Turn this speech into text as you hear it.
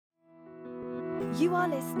You are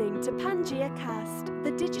listening to Pangea Cast,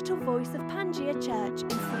 the digital voice of Pangea Church in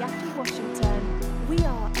Seattle, Washington. We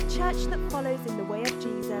are a church that follows in the way of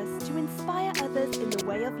Jesus to inspire others in the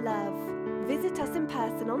way of love. Visit us in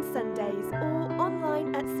person on Sundays or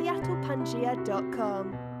online at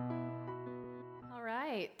seattlepangea.com. All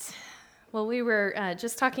right. Well, we were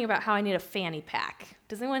just talking about how I need a fanny pack.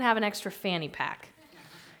 Does anyone have an extra fanny pack?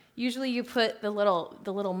 Usually you put the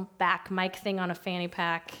little back mic thing on a fanny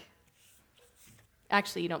pack.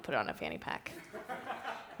 Actually, you don't put it on a fanny pack.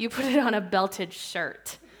 You put it on a belted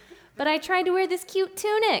shirt. But I tried to wear this cute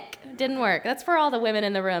tunic. Didn't work. That's for all the women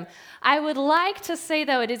in the room. I would like to say,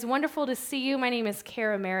 though, it is wonderful to see you. My name is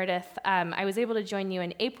Kara Meredith. I was able to join you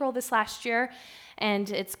in April this last year, and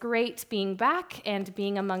it's great being back and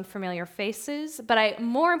being among familiar faces. But I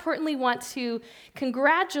more importantly want to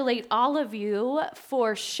congratulate all of you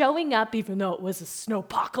for showing up, even though it was a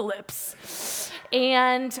snowpocalypse,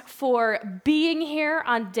 and for being here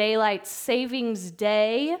on Daylight Savings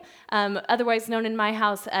Day, otherwise known in my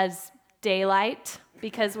house as Daylight,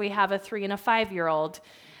 because we have a 3 and a 5-year-old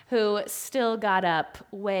who still got up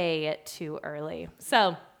way too early.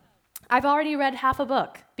 So I've already read half a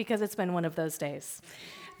book because it's been one of those days.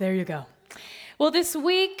 There you go. Well, this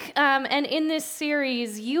week and in this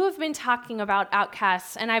series, you have been talking about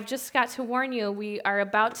outcasts, and I've just got to warn you, we are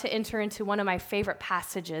about to enter into one of my favorite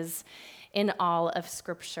passages in all of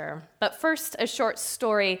Scripture. But first, a short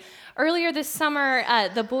story. Earlier this summer,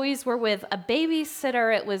 the boys were with a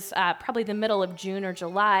babysitter. It was probably the middle of June or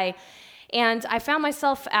July, and I found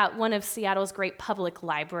myself at one of Seattle's great public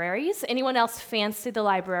libraries. Anyone else fancy the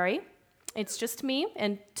library? It's just me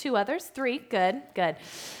and 2 others. 3, good. I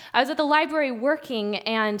was at the library working,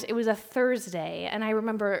 and it was a Thursday, and I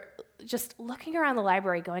remember just looking around the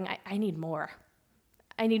library going, I need more.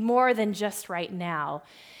 I need more than just right now.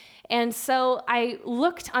 And so I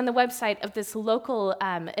looked on the website of this local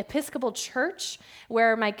Episcopal church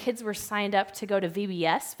where my kids were signed up to go to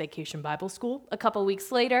VBS, Vacation Bible School, a couple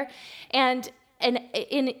weeks later. And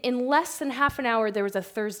in less than half an hour, there was a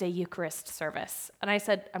Thursday Eucharist service. And I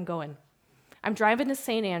said, I'm going. I'm driving to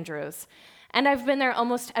St. Andrews. And I've been there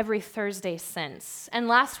almost every Thursday since. And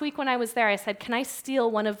last week when I was there, I said, can I steal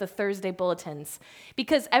one of the Thursday bulletins?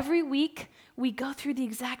 Because every week we go through the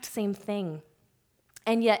exact same thing.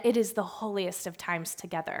 And yet it is the holiest of times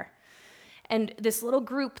together. And this little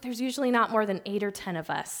group, there's usually not more than 8 or 10 of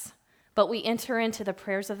us, but we enter into the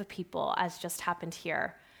prayers of the people, as just happened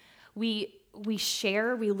here. We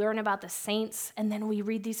share, we learn about the saints, and then we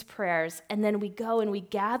read these prayers, and then we go and we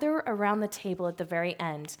gather around the table at the very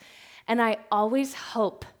end. And I always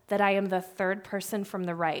hope that I am the third person from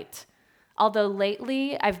the right. Although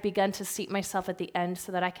lately I've begun to seat myself at the end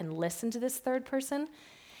so that I can listen to this third person,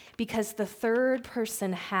 because the third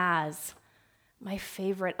person has my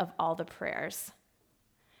favorite of all the prayers.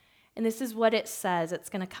 And this is what it says. It's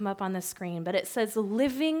going to come up on the screen, but it says,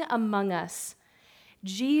 living among us,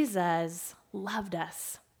 Jesus loved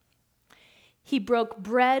us. He broke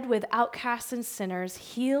bread with outcasts and sinners,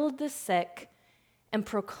 healed the sick, and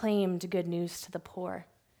proclaimed good news to the poor.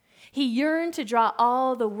 He yearned to draw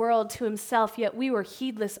all the world to himself, yet we were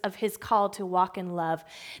heedless of his call to walk in love.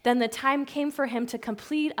 Then the time came for him to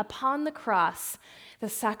complete upon the cross the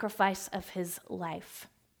sacrifice of his life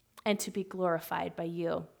and to be glorified by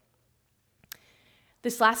you.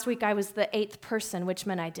 This last week, I was the 8th person, which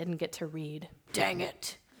meant I didn't get to read. Dang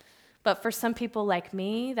it. But for some people like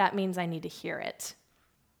me, that means I need to hear it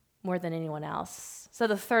more than anyone else. So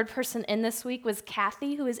the third person in this week was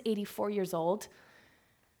Kathy, who is 84 years old.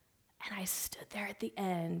 And I stood there at the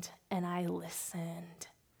end and I listened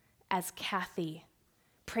as Kathy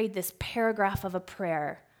prayed this paragraph of a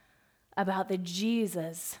prayer about the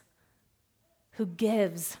Jesus who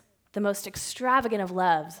gives the most extravagant of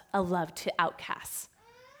loves, a love to outcasts,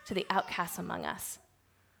 to the outcasts among us.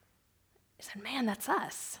 I said, man, that's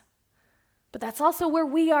us. But that's also where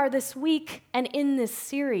we are this week and in this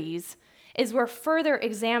series is we're further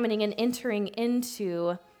examining and entering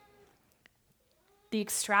into the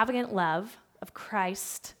extravagant love of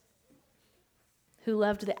Christ who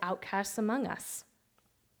loved the outcasts among us.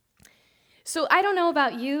 So I don't know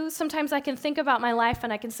about you. Sometimes I can think about my life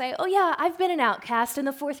and I can say, oh yeah, I've been an outcast. In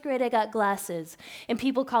the 4th grade, I got glasses and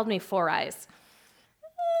people called me 4 Eyes.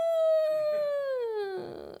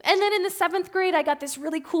 And then in the 7th grade, I got this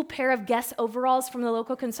really cool pair of Guess overalls from the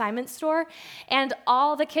local consignment store, and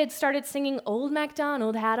all the kids started singing Old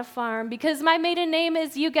MacDonald Had a Farm because my maiden name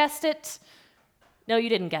is, you guessed it. No, you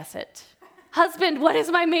didn't guess it. Husband, what is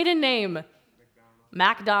my maiden name?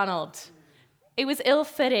 MacDonald. It was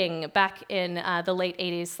ill-fitting back in the late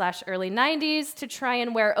 80s/early 90s to try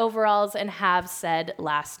and wear overalls and have said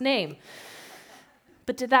last name.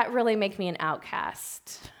 But did that really make me an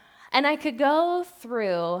outcast? And I could go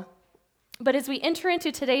through, but as we enter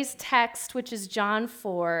into today's text, which is John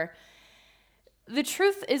 4, the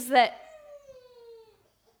truth is that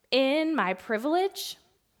in my privilege,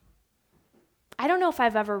 I don't know if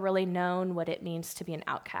I've ever really known what it means to be an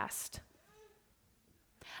outcast.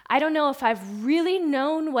 I don't know if I've really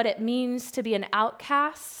known what it means to be an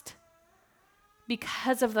outcast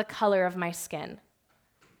because of the color of my skin,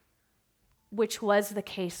 which was the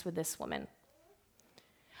case with this woman.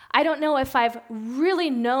 I don't know if I've really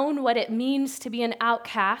known what it means to be an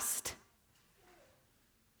outcast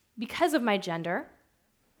because of my gender,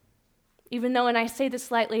 even though, and I say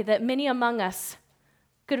this lightly, that many among us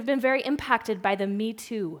could have been very impacted by the Me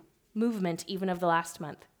Too movement even of the last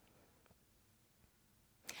month.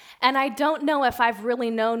 And I don't know if I've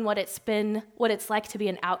really known what it's like to be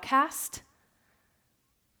an outcast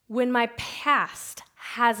when my past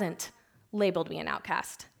hasn't labeled me an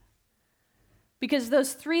outcast. Because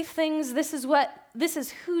those three things, this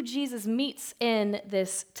is who Jesus meets in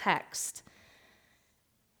this text.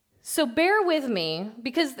 So bear with me,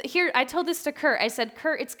 because here I told this to Kurt. I said,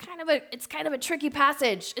 Kurt, it's kind of a tricky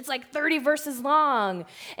passage. It's like 30 verses long.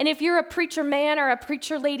 And if you're a preacher man or a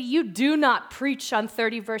preacher lady, you do not preach on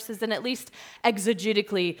 30 verses and at least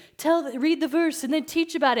exegetically read the verse and then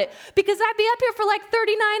teach about it. Because I'd be up here for like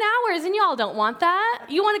 39 hours and y'all don't want that.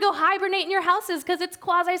 You want to go hibernate in your houses because it's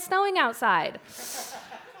quasi-snowing outside.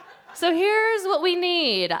 So here's what we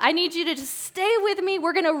need. I need you to just stay with me.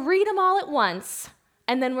 We're going to read them all at once.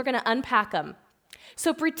 And then we're going to unpack them.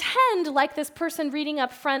 So pretend like this person reading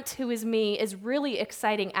up front, who is me, is really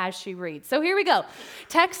exciting as she reads. So here we go.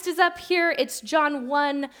 Text is up here. It's John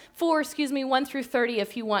 1 through 30,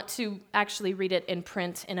 if you want to actually read it in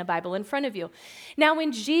print in a Bible in front of you. Now,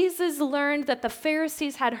 when Jesus learned that the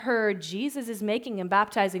Pharisees had heard Jesus is making and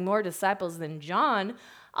baptizing more disciples than John,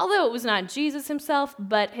 although it was not Jesus himself,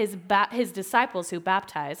 but his disciples who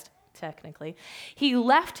baptized, technically, he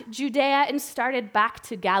left Judea and started back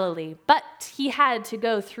to Galilee, but he had to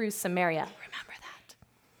go through Samaria. Remember that.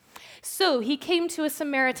 So he came to a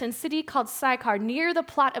Samaritan city called Sychar, near the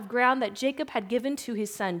plot of ground that Jacob had given to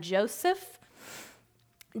his son Joseph.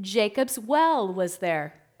 Jacob's well was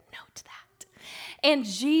there. Note that. And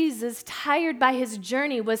Jesus, tired by his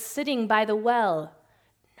journey, was sitting by the well.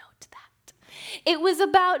 Note that. It was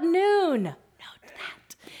about noon.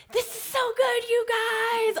 This is so good, you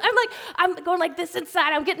guys. I'm going like this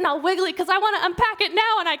inside. I'm getting all wiggly because I want to unpack it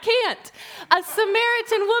now and I can't. A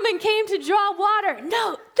Samaritan woman came to draw water.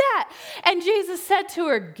 Note that. And Jesus said to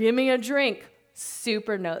her, give me a drink.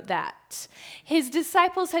 Super note that. His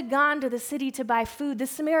disciples had gone to the city to buy food. The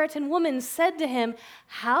Samaritan woman said to him,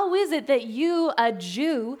 how is it that you, a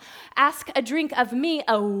Jew, ask a drink of me,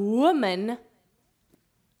 a woman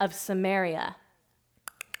of Samaria?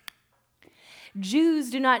 Jews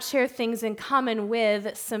do not share things in common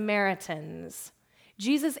with Samaritans.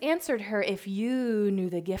 Jesus answered her, if you knew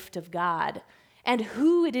the gift of God and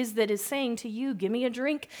who it is that is saying to you, give me a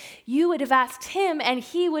drink, you would have asked him and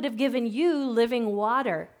he would have given you living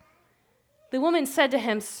water. The woman said to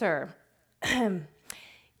him, sir,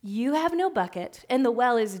 you have no bucket and the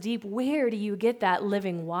well is deep. Where do you get that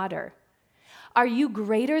living water? Are you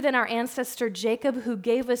greater than our ancestor Jacob, who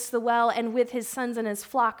gave us the well and with his sons and his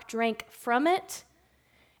flock drank from it?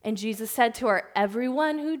 And Jesus said to her,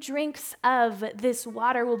 everyone who drinks of this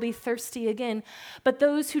water will be thirsty again, but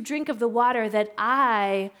those who drink of the water that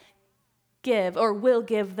I give or will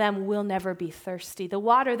give them will never be thirsty. The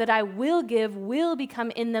water that I will give will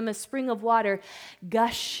become in them a spring of water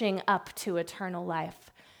gushing up to eternal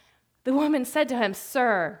life. The woman said to him,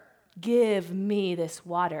 sir, give me this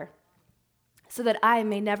water, so that I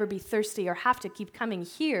may never be thirsty or have to keep coming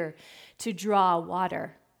here to draw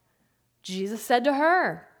water. Jesus said to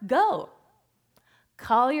her, go,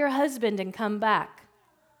 call your husband and come back.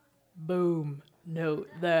 Boom, note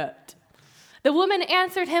that. The woman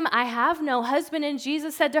answered him, I have no husband. And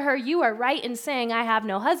Jesus said to her, you are right in saying I have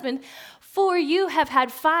no husband, for you have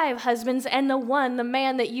had 5 husbands, and the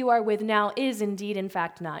man that you are with now is indeed, in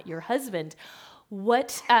fact, not your husband.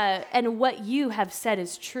 What you have said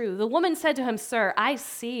is true. The woman said to him, sir, I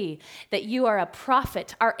see that you are a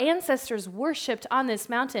prophet. Our ancestors worshipped on this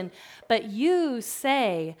mountain, but you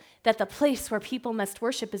say that the place where people must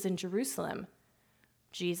worship is in Jerusalem.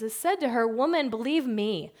 Jesus said to her, woman, believe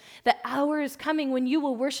me, the hour is coming when you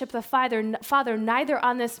will worship the Father neither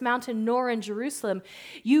on this mountain nor in Jerusalem.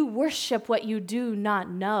 You worship what you do not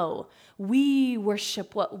know. We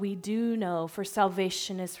worship what we do know, for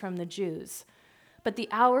salvation is from the Jews. But the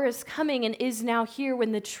hour is coming and is now here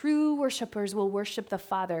when the true worshipers will worship the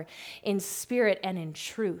Father in spirit and in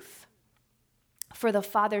truth. For the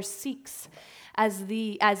Father seeks as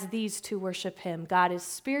these to worship him. God is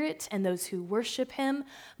spirit, and those who worship him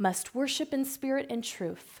must worship in spirit and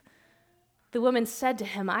truth. The woman said to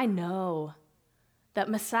him, I know that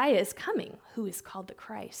Messiah is coming, who is called the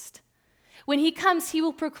Christ. When he comes, he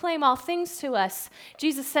will proclaim all things to us.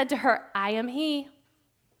 Jesus said to her, I am he.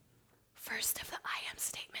 First of the I am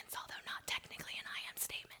statements, although not technically an I am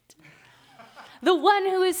statement. The one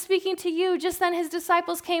who is speaking to you. Just then his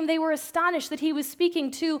disciples came. They were astonished that he was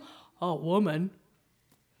speaking to a woman.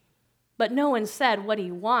 But no one said, what do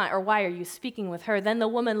you want, or why are you speaking with her? Then the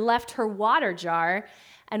woman left her water jar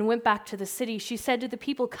and went back to the city. She said to the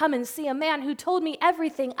people, come and see a man who told me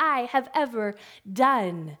everything I have ever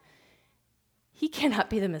done. He cannot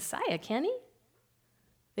be the Messiah, can he?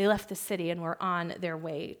 They left the city and were on their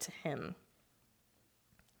way to him.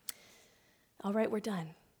 All right, we're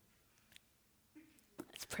done.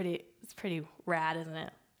 It's pretty rad, isn't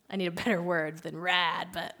it? I need a better word than rad,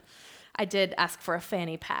 but I did ask for a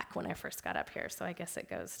fanny pack when I first got up here, so I guess it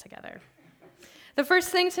goes together. The first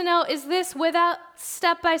thing to know is this: without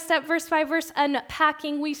step-by-step, verse-by-verse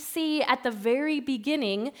unpacking, we see at the very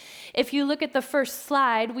beginning, if you look at the first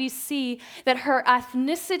slide, we see that her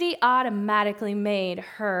ethnicity automatically made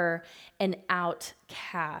her an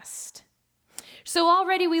outcast. So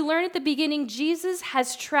already we learn at the beginning, Jesus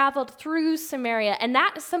has traveled through Samaria, and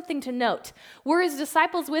that is something to note. Were his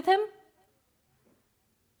disciples with him?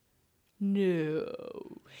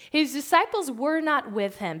 No. His disciples were not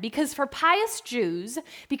with him because for pious Jews,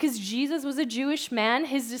 because Jesus was a Jewish man,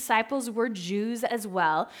 his disciples were Jews as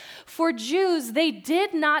well. For Jews, they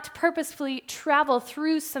did not purposefully travel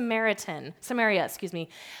through Samaria,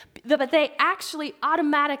 but they actually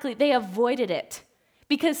automatically, they avoided it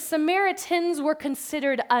because Samaritans were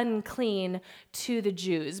considered unclean to the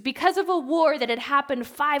Jews because of a war that had happened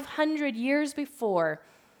 500 years before.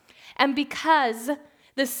 And because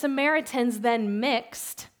the Samaritans then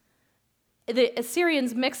mixed, the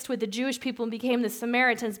Assyrians mixed with the Jewish people and became the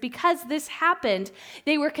Samaritans. Because this happened,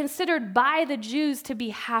 they were considered by the Jews to be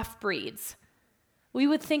half-breeds. We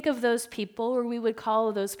would think of those people, or we would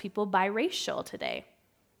call those people biracial today.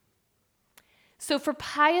 So for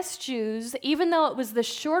pious Jews, even though it was the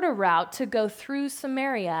shorter route to go through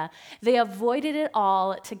Samaria, they avoided it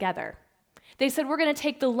all together. They said, we're going to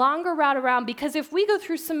take the longer route around because if we go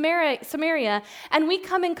through Samaria and we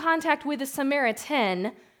come in contact with a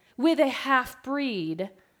Samaritan, with a half-breed,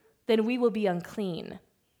 then we will be unclean.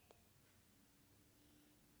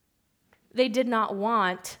 They did not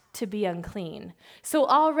want to be unclean. So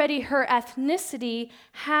already her ethnicity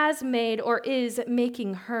has made or is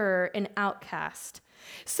making her an outcast.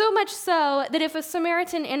 So much so that if a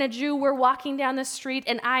Samaritan and a Jew were walking down the street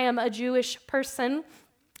and I am a Jewish person,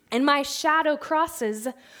 and my shadow crosses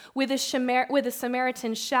with a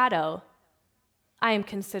Samaritan shadow, I am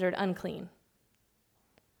considered unclean.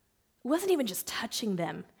 It wasn't even just touching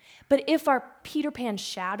them, but if our Peter Pan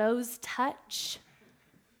shadows touch,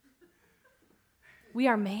 we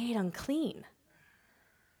are made unclean.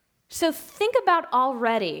 So think about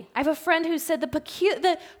already. I have a friend who said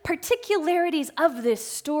the particularities of this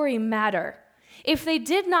story matter. If they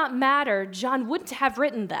did not matter, John wouldn't have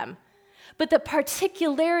written them. But the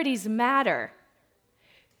particularities matter.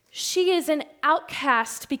 She is an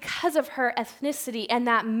outcast because of her ethnicity, and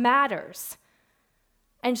that matters.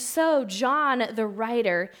 And so John, the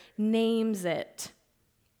writer, names it.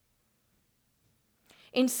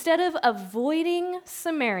 Instead of avoiding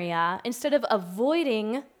Samaria, instead of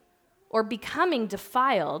avoiding or becoming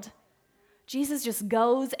defiled, Jesus just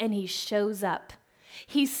goes and he shows up.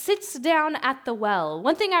 He sits down at the well.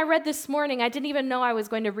 One thing I read this morning, I didn't even know I was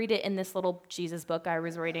going to read it in this little Jesus book I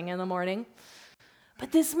was reading in the morning.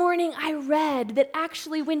 But this morning I read that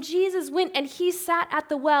actually when Jesus went and he sat at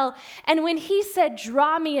the well, and when he said,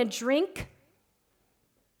 draw me a drink,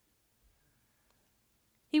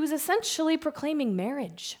 he was essentially proclaiming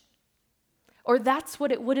marriage. Or that's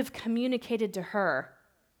what it would have communicated to her.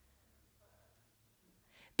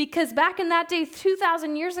 Because back in that day,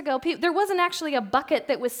 2,000 years ago, there wasn't actually a bucket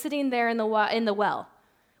that was sitting there in the well.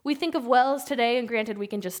 We think of wells today, and granted, we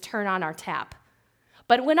can just turn on our tap.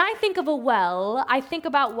 But when I think of a well, I think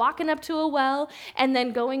about walking up to a well and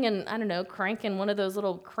then going and, cranking one of those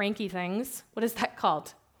little cranky things. What is that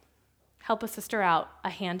called? Help a sister out. A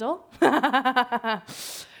handle?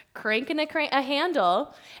 Cranking a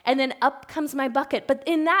handle, and then up comes my bucket. But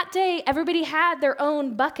in that day, everybody had their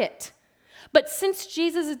own bucket. But since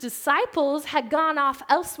Jesus' disciples had gone off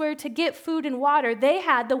elsewhere to get food and water, they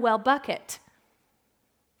had the well bucket.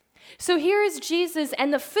 So here is Jesus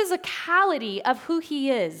and the physicality of who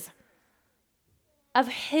he is, of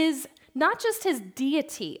his not just his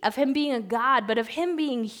deity, of him being a God, but of him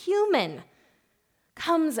being human,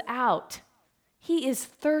 comes out. He is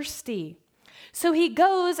thirsty. So he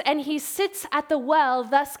goes and he sits at the well,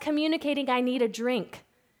 thus communicating, I need a drink.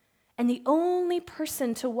 And the only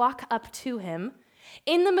person to walk up to him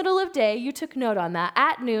in the middle of day, you took note on that,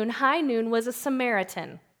 at noon, high noon, was a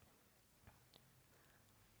Samaritan.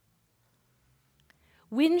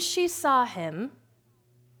 When she saw him,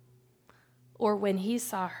 or when he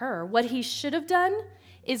saw her, what he should have done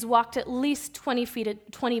is walked at least 20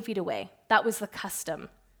 feet away. That was the custom.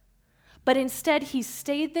 But instead, he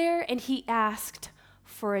stayed there and he asked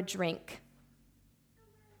for a drink.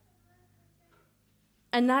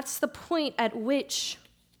 And that's the point at which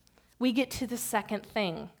we get to the second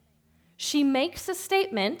thing. She makes a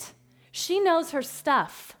statement. She knows her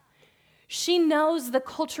stuff. She knows the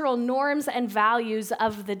cultural norms and values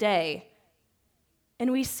of the day.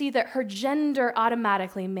 And we see that her gender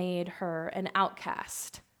automatically made her an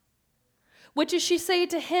outcast. What does she say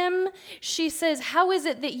to him? She says, how is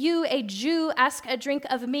it that you, a Jew, ask a drink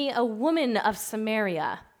of me, a woman of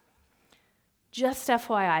Samaria? Just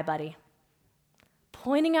FYI, buddy.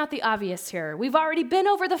 Pointing out the obvious here. We've already been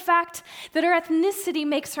over the fact that her ethnicity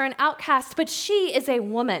makes her an outcast, but she is a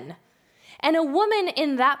woman. And a woman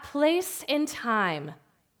in that place in time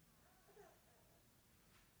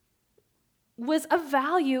was of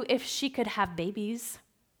value if she could have babies,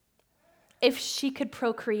 if she could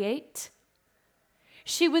procreate.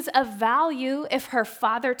 She was of value if her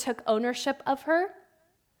father took ownership of her.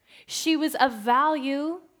 She was of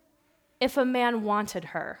value if a man wanted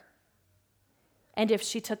her and if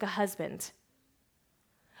she took a husband.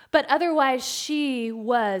 But otherwise, she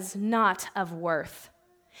was not of worth.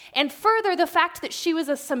 And further, the fact that she was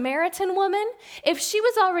a Samaritan woman, if she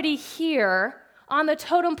was already here on the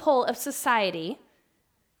totem pole of society,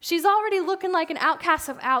 she's already looking like an outcast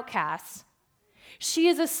of outcasts. She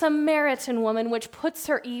is a Samaritan woman, which puts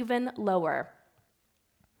her even lower.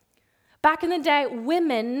 Back in the day,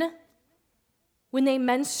 women, when they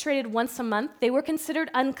menstruated once a month, they were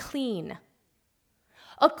considered unclean.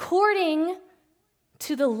 According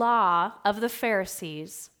to the law of the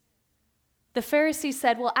Pharisees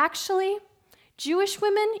said, well, actually, Jewish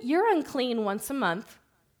women, you're unclean once a month.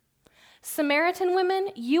 Samaritan women,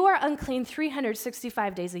 you are unclean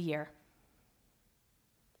 365 days a year.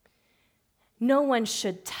 No one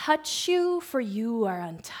should touch you, for you are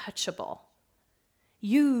untouchable.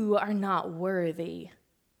 You are not worthy.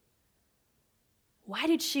 Why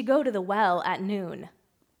did she go to the well at noon?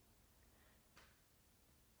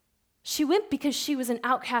 She went because she was an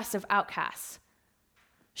outcast of outcasts.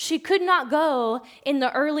 She could not go in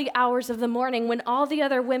the early hours of the morning when all the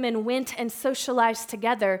other women went and socialized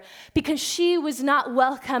together because she was not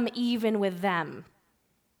welcome even with them.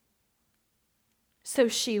 So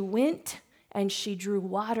she went and she drew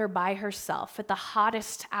water by herself at the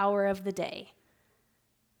hottest hour of the day.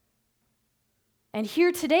 And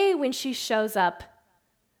here today, when she shows up,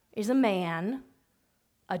 is a man,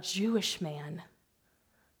 a Jewish man,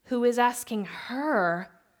 who is asking her,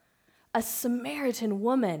 a Samaritan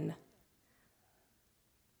woman,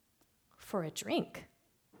 for a drink.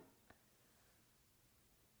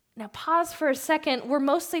 Now, pause for a second. We're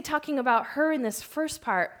mostly talking about her in this first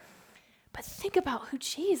part, but think about who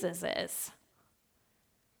Jesus is.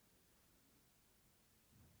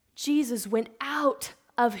 Jesus went out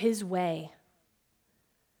of his way.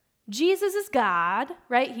 Jesus is God,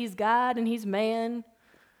 right? He's God and he's man.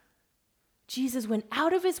 Jesus went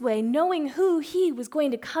out of his way knowing who he was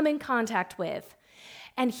going to come in contact with,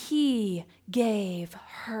 and he gave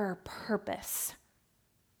her purpose.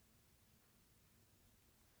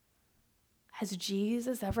 Has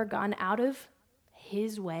Jesus ever gone out of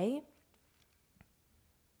his way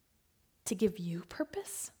to give you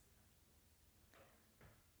purpose?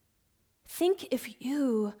 Think if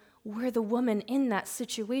you were the woman in that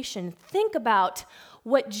situation. Think about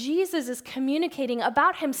what Jesus is communicating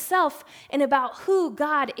about himself and about who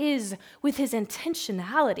God is with his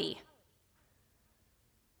intentionality,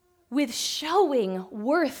 with showing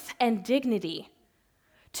worth and dignity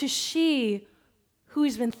to she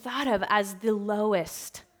who's been thought of as the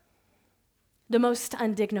lowest, the most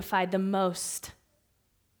undignified, the most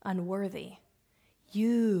unworthy.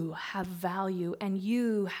 You have value and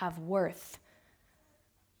you have worth.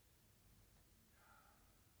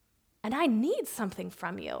 And I need something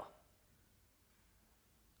from you.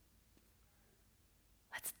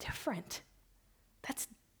 That's different. That's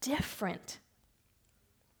different.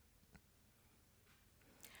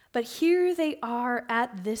 But here they are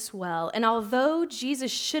at this well, and although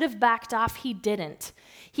Jesus should have backed off, he didn't.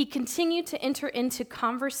 He continued to enter into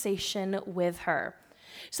conversation with her.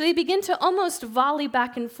 So they begin to almost volley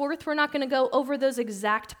back and forth. We're not going to go over those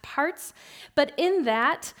exact parts, but in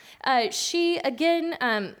that, she again,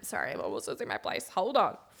 sorry, I'm almost losing my place. Hold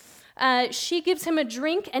on. She gives him a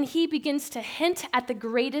drink, and he begins to hint at the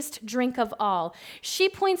greatest drink of all. She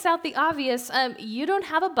points out the obvious. You don't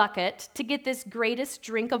have a bucket to get this greatest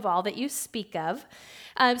drink of all that you speak of.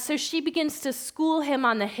 So she begins to school him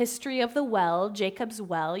on the history of the well, Jacob's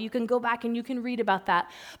well. You can go back and you can read about that.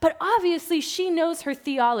 But obviously, she knows her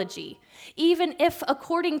theology, even if,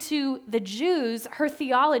 according to the Jews, her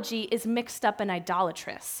theology is mixed up and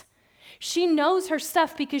idolatrous. She knows her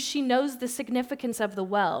stuff because she knows the significance of the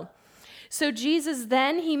well. So Jesus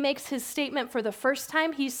then, he makes his statement for the first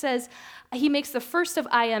time. He says, he makes the first of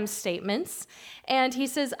I am statements, and he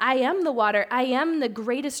says, I am the water. I am the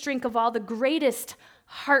greatest drink of all, the greatest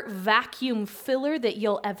heart vacuum filler that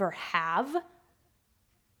you'll ever have.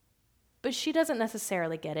 But she doesn't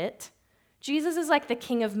necessarily get it. Jesus is like the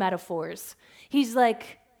king of metaphors. He's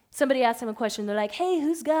like, somebody asks him a question. They're like, hey,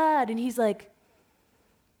 who's God? And he's like,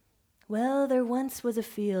 well, there once was a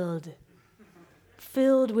field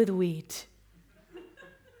filled with wheat.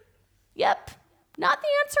 Yep, not the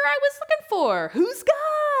answer I was looking for. Who's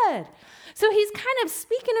God? So he's kind of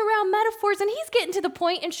speaking around metaphors, and he's getting to the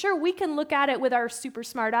point, and sure, we can look at it with our super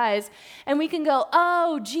smart eyes, and we can go,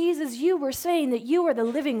 oh, Jesus, you were saying that you are the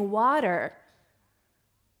living water.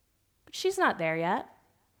 But she's not there yet.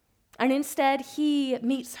 And instead, he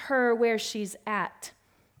meets her where she's at.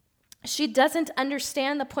 She doesn't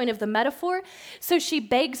understand the point of the metaphor, so she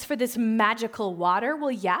begs for this magical water. Well,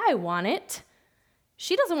 yeah, I want it.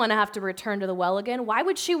 She doesn't want to have to return to the well again. Why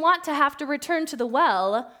would she want to have to return to the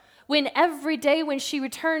well when every day when she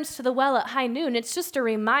returns to the well at high noon, it's just a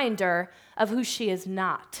reminder of who she is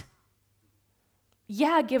not?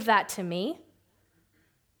 Yeah, give that to me.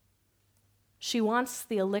 She wants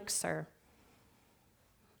the elixir.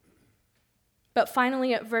 But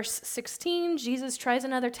finally, at verse 16, Jesus tries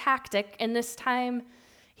another tactic, and this time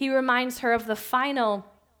he reminds her of the final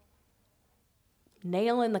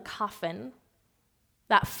nail in the coffin,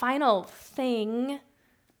 that final thing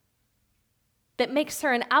that makes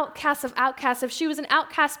her an outcast of outcasts. If she was an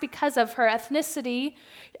outcast because of her ethnicity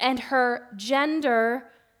and her gender,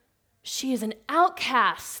 she is an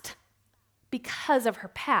outcast because of her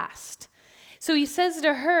past. So he says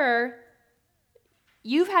to her,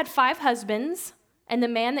 you've had 5 husbands, and the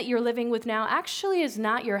man that you're living with now actually is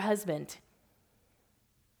not your husband.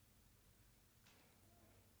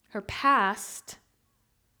 Her past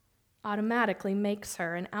automatically makes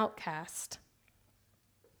her an outcast.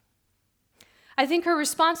 I think her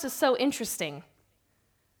response is so interesting.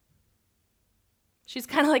 She's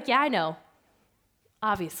kind of like, yeah, I know,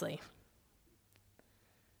 obviously.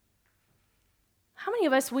 How many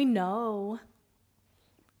of us, we know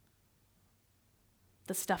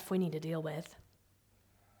the stuff we need to deal with?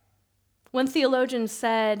 One theologian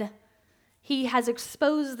said, he has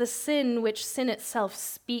exposed the sin which sin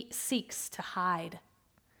itself seeks to hide.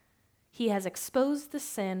 He has exposed the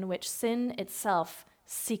sin which sin itself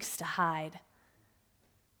seeks to hide.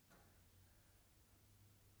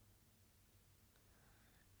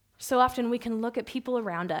 So often we can look at people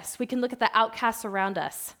around us. We can look at the outcasts around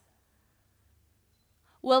us.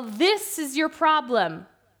 Well, this is your problem.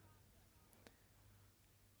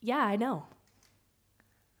 Yeah, I know.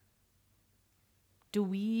 Do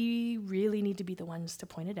we really need to be the ones to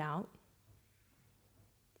point it out?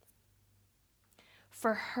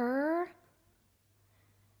 For her,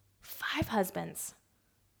 5 husbands.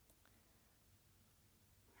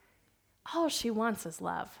 All she wants is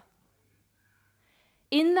love.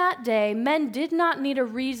 In that day, men did not need a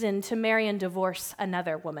reason to marry and divorce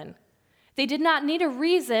another woman. They did not need a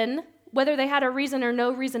reason, whether they had a reason or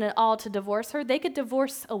no reason at all to divorce her. They could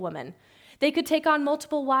divorce a woman. They could take on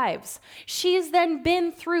multiple wives. She's then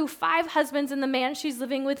been through 5 husbands, and the man she's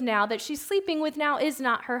living with now, that she's sleeping with now, is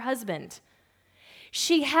not her husband.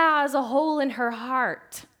 She has a hole in her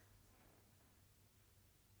heart.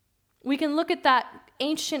 We can look at that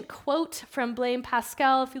ancient quote from Blaise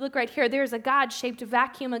Pascal. If you look right here, there's a God-shaped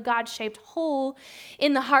vacuum, a God-shaped hole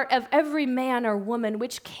in the heart of every man or woman,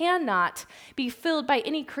 which cannot be filled by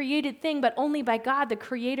any created thing, but only by God, the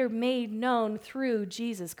Creator, made known through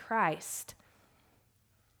Jesus Christ.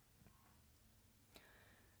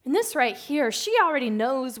 And this right here, she already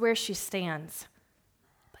knows where she stands.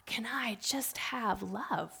 But can I just have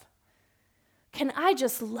love? Can I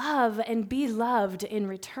just love and be loved in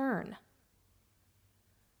return?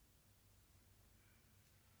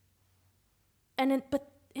 But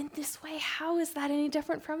in this way, how is that any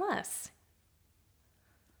different from us?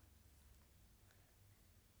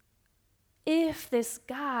 if this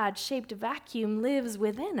God-shaped vacuum lives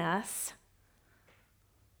within us,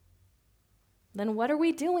 then what are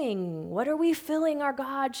we doing? What are we filling our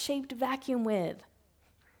God-shaped vacuum with?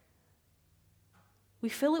 We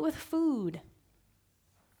fill it with food.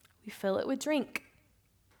 We fill it with drink.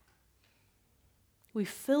 We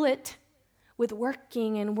fill it with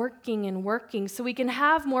working and working and working so we can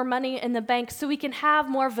have more money in the bank, so we can have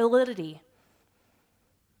more validity.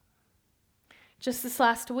 Just this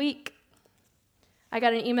last week, I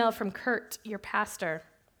got an email from Kurt, your pastor.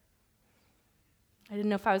 I didn't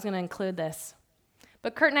know if I was going to include this.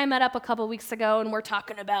 But Kurt and I met up a couple weeks ago, and we're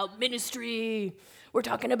talking about ministry. We're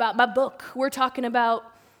talking about my book. We're talking about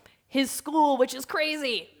his school, which is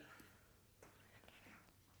crazy.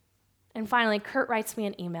 And finally, Kurt writes me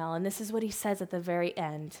an email, and this is what he says at the very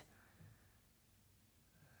end.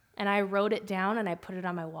 And I wrote it down, and I put it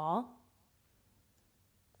on my wall.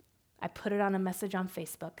 I put it on a message on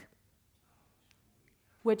Facebook,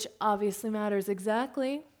 which obviously matters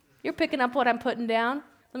exactly. You're picking up what I'm putting down.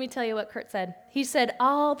 Let me tell you what Kurt said. He said,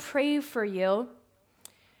 I'll pray for you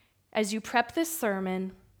as you prep this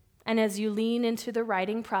sermon and as you lean into the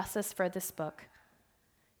writing process for this book.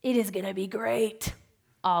 It is going to be great.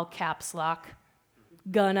 All caps lock.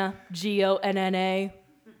 Gonna, G-O-N-N-A.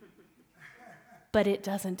 But it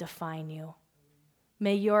doesn't define you.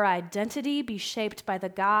 May your identity be shaped by the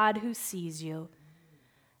God who sees you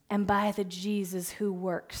and by the Jesus who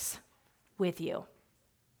works with you.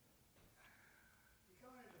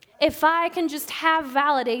 If I can just have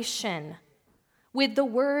validation with the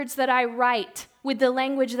words that I write, with the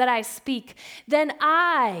language that I speak, then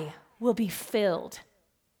I will be filled.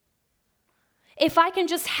 If I can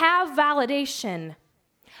just have validation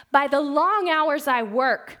by the long hours I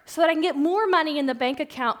work so that I can get more money in the bank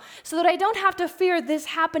account, so that I don't have to fear this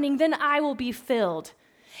happening, then I will be filled.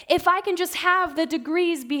 If I can just have the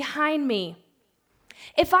degrees behind me,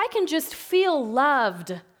 if I can just feel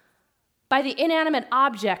loved by the inanimate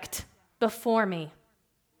object before me.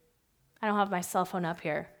 I don't have my cell phone up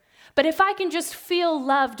here. But if I can just feel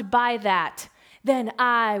loved by that, then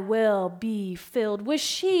I will be filled. Was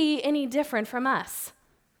she any different from us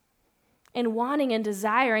in wanting and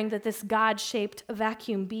desiring that this God-shaped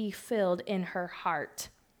vacuum be filled in her heart?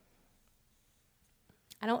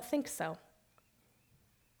 I don't think so.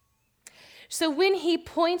 So when he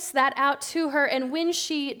points that out to her and when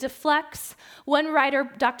she deflects, one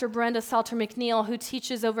writer, Dr. Brenda Salter McNeil, who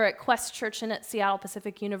teaches over at Quest Church and at Seattle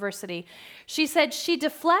Pacific University, she said she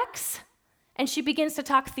deflects and she begins to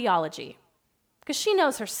talk theology because she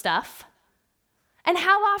knows her stuff. And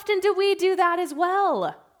how often do we do that as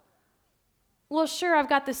well? Well, sure, I've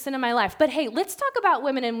got this sin in my life, but hey, let's talk about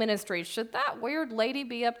women in ministry. Should that weird lady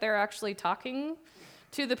be up there actually talking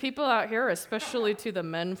to the people out here, especially to the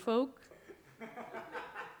men folk?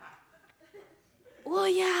 Well,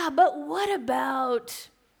 yeah, but what about,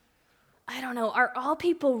 I don't know, are all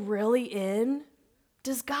people really in?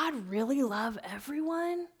 Does God really love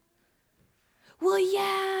everyone? Well,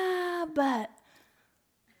 yeah, but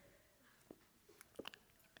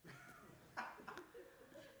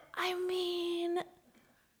I mean,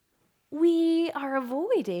 we are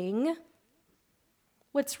avoiding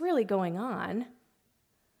what's really going on,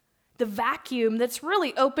 the vacuum that's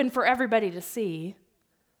really open for everybody to see.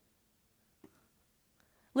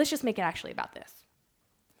 Let's just make it actually about this.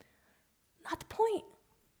 Not the point.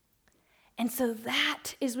 And so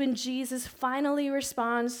that is when Jesus finally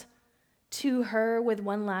responds to her with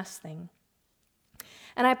one last thing.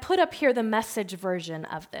 And I put up here the Message version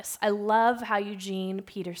of this. I love how Eugene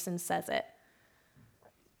Peterson says it.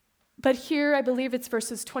 But here, I believe it's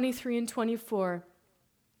verses 23 and 24.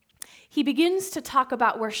 He begins to talk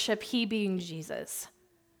about worship, he being Jesus.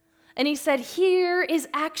 And he said, here is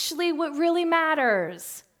actually what really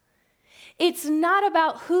matters. It's not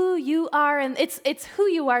about who you are, and it's who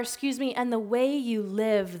you are, and the way you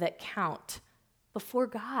live that count before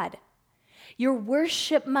God. Your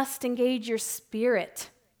worship must engage your spirit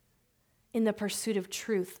in the pursuit of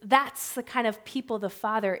truth. That's the kind of people the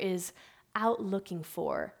Father is out looking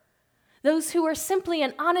for. Those who are simply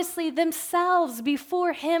and honestly themselves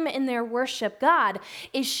before him in their worship. God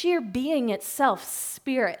is sheer being itself,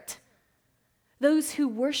 spirit. Those who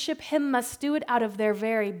worship him must do it out of their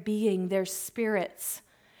very being, their spirits,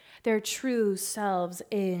 their true selves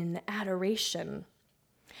in adoration.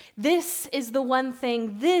 This is the one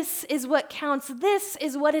thing. This is what counts. This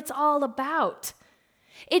is what it's all about.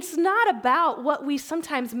 It's not about what we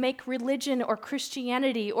sometimes make religion or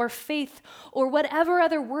Christianity or faith or whatever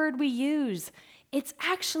other word we use. It's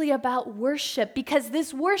actually about worship, because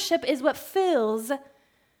this worship is what fills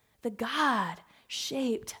the God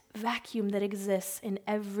shaped vacuum that exists in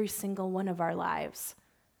every single one of our lives,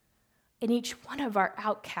 in each one of our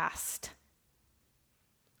outcast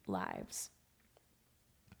lives.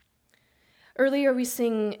 Earlier we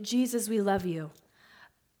sing, Jesus, we love you.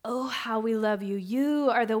 Oh, how we love you. You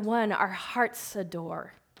are the one our hearts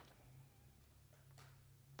adore.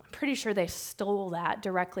 I'm pretty sure they stole that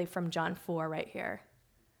directly from John 4 right here.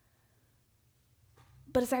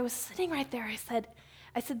 But as I was sitting right there, I said,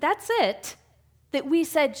 that's it. That we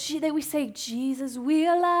say, Jesus, we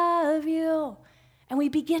love you. And we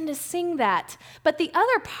begin to sing that. But the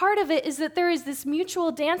other part of it is that there is this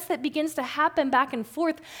mutual dance that begins to happen back and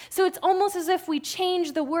forth. So it's almost as if we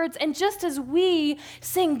change the words. And just as we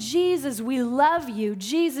sing, Jesus, we love you,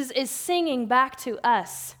 Jesus is singing back to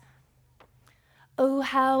us. Oh,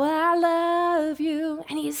 how I love you.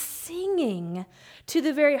 And he's singing to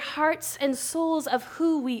the very hearts and souls of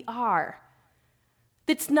who we are.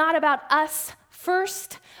 It's not about us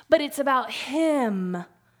first, but it's about him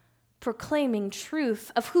proclaiming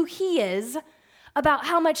truth of who he is, about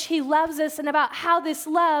how much he loves us, and about how this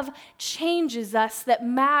love changes us that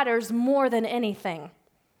matters more than anything,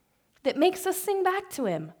 that makes us sing back to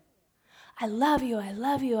him. I love you, I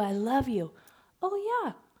love you, I love you. Oh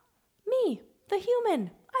yeah, me, the human,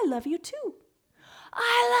 I love you too.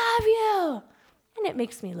 I love you, and it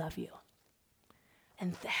makes me love you.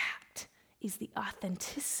 And that is the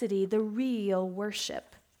authenticity, the real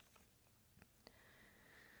worship.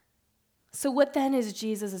 So what then is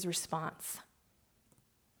Jesus' response?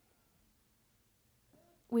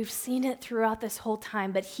 We've seen it throughout this whole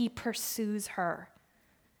time, but he pursues her.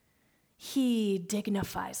 He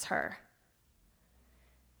dignifies her.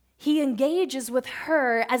 He engages with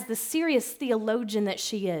her as the serious theologian that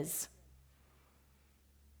she is.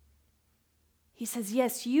 He says,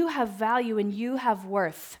 yes, you have value and you have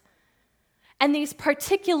worth. And these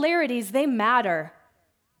particularities, they matter.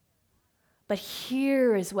 But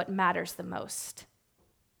here is what matters the most.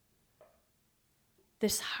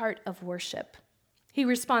 This heart of worship. He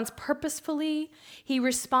responds purposefully. He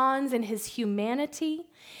responds in his humanity.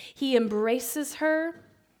 He embraces her.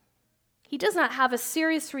 He does not have a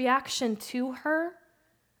serious reaction to her,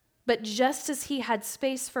 but just as he had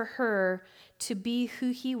space for her to be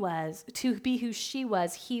who he was, to be who she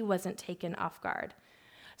was, he wasn't taken off guard.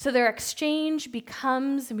 So their exchange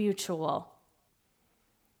becomes mutual,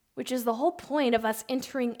 which is the whole point of us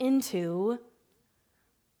entering into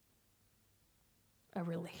a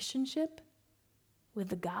relationship with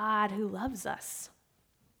the God who loves us.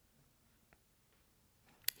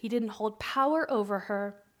 He didn't hold power over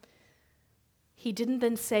her. He didn't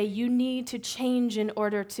then say, you need to change in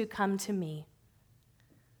order to come to me.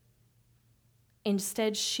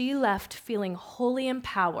 Instead, she left feeling wholly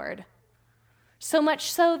empowered, so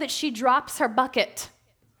much so that she drops her bucket.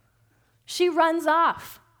 She runs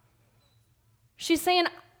off. She's saying,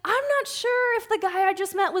 I'm not sure if the guy I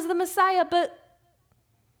just met was the Messiah, but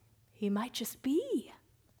he might just be.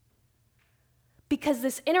 Because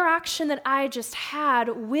this interaction that I just had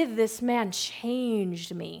with this man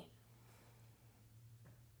changed me.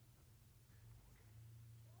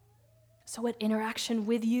 So what interaction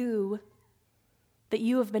with you that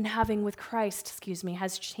you have been having with Christ,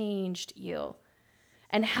 has changed you?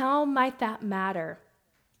 And how might that matter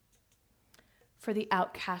for the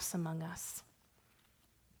outcasts among us?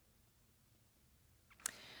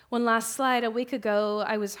 One last slide. A week ago,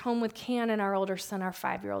 I was home with Cannon, our older son, our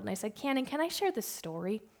 5-year-old, and I said, Cannon, can I share this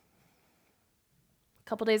story? A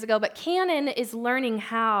couple days ago, but Cannon is learning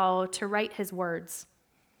how to write his words,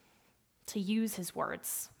 to use his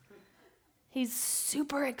words. He's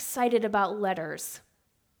super excited about letters.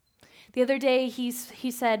 The other day, he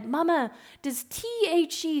said, Mama, does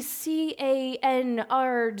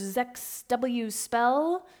THECANRZW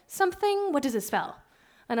spell something? What does it spell?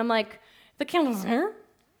 And I'm like, the calendar?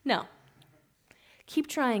 No. Keep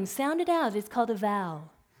trying. Sound it out. It's called a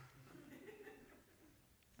vowel.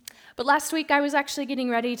 But last week, I was actually getting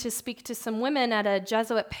ready to speak to some women at a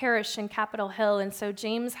Jesuit parish in Capitol Hill. And so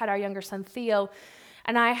James had our younger son, Theo,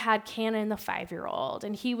 and I had Cannon, the 5-year-old.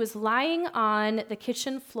 And he was lying on the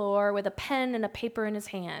kitchen floor with a pen and a paper in his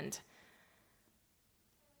hand.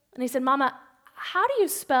 And he said, Mama, how do you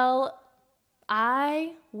spell,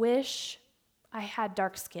 I wish I had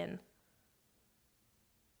dark skin?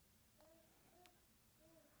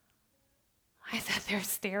 I sat there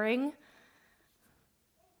staring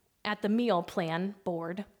at the meal plan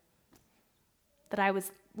board that I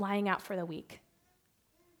was laying out for the week.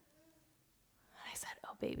 And I said,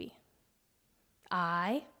 oh, baby,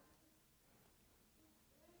 I-W-I-S-H.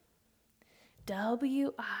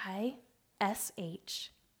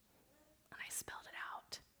 And I spelled it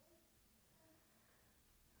out.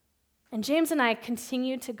 And James and I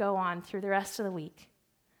continued to go on through the rest of the week,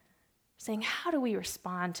 saying, how do we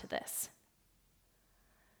respond to this?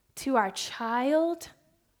 To our child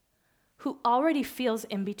who already feels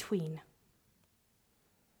in between,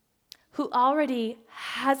 who already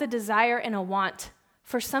has a desire and a want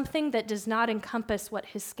for something that does not encompass what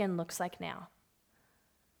his skin looks like now.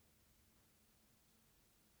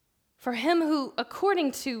 For him who,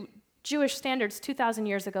 according to Jewish standards 2,000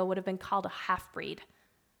 years ago, would have been called a half-breed.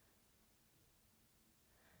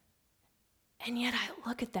 And yet I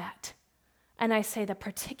look at that and I say the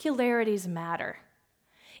particularities matter.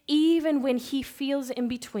 Even when he feels in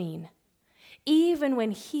between, even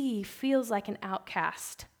when he feels like an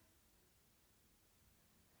outcast,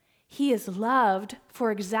 he is loved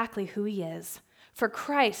for exactly who he is, for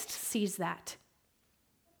Christ sees that.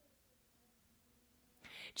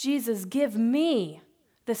 Jesus, give me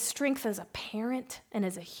the strength as a parent and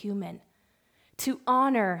as a human to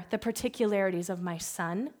honor the particularities of my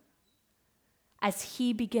son as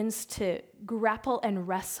he begins to grapple and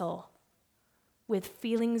wrestle with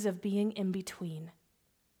feelings of being in between.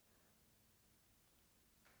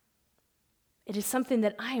 It is something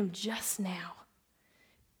that I am just now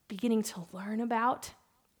beginning to learn about,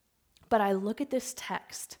 but I look at this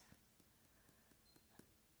text,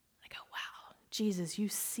 I go, wow, Jesus, you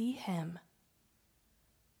see him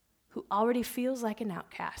who already feels like an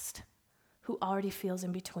outcast, who already feels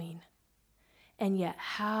in between, and yet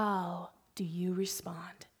how do you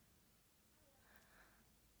respond?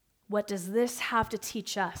 What does this have to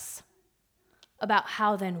teach us about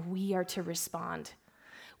how then we are to respond,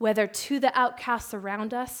 whether to the outcasts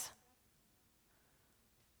around us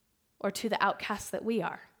or to the outcasts that we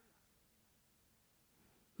are?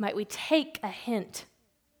 Might we take a hint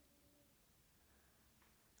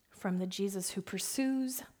from the Jesus who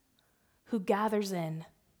pursues, who gathers in,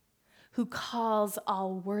 who calls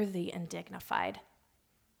all worthy and dignified,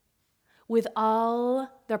 with all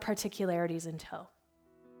their particularities in tow?